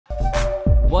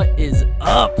What is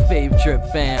up, Fave Trip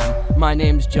fam? My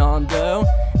name's JAWNDOE,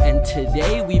 and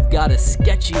today we've got a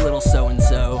sketchy little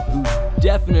so-and-so who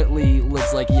definitely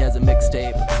looks like he has a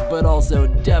mixtape, but also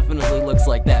definitely looks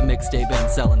like that mixtape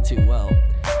ain't selling too well.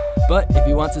 But if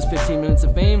he wants his 15 minutes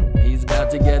of fame, he's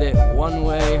about to get it one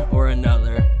way or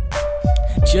another.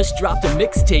 Just dropped a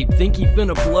mixtape, think he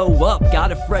finna blow up.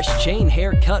 Got a fresh chain,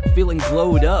 haircut, feeling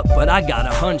glowed up. But I got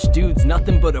a hunch, dude's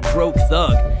nothing but a broke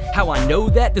thug. How I know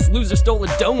that? This loser stole a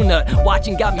donut.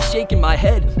 Watching got me shaking my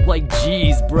head like,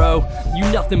 geez, bro, you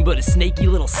nothing but a snaky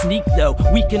little sneak though.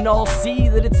 We can all see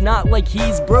that it's not like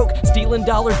he's broke, stealing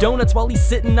dollar donuts while he's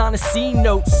sitting on a C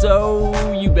note.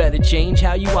 So you better change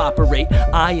how you operate.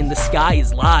 Eye in the sky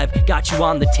is live, got you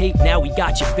on the tape, now we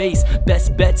got your face.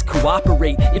 Best bets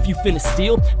cooperate. If you finna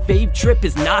steal, Fave Trip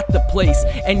is not the place.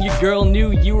 And your girl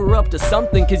knew you were up to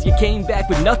something, cause you came back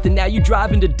with nothing. Now you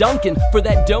driving to Dunkin' for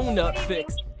that donut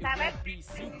fix.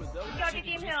 Security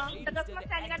team here. The customer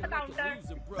standing at the counter.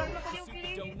 Customer, could you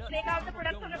please take out the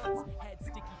products on the floor? Had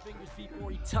sticky fingers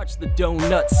before he touched the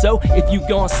donut. So if you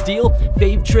gon' steal,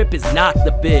 Fave Trip is not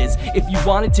the biz. If you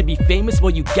wanted to be famous,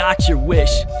 well, you got your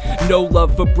wish. No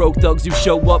love for broke thugs who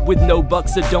show up with no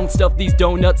bucks. So don't stuff these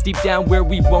donuts deep down where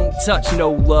we won't touch.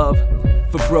 No love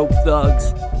for broke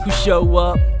thugs who show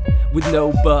up with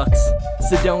no bucks.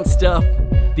 So don't stuff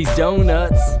these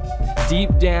donuts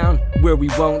deep down where we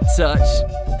won't touch.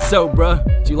 So bruh,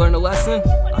 did you learn a lesson?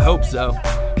 I hope so,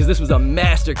 because this was a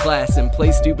masterclass in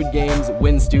play stupid games,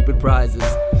 win stupid prizes.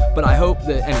 But I hope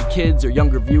that any kids or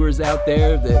younger viewers out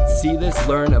there that see this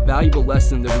learn a valuable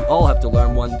lesson that we all have to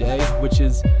learn one day, which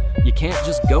is you can't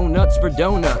just go nuts for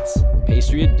donuts.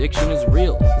 Pastry addiction is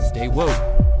real. Stay woke.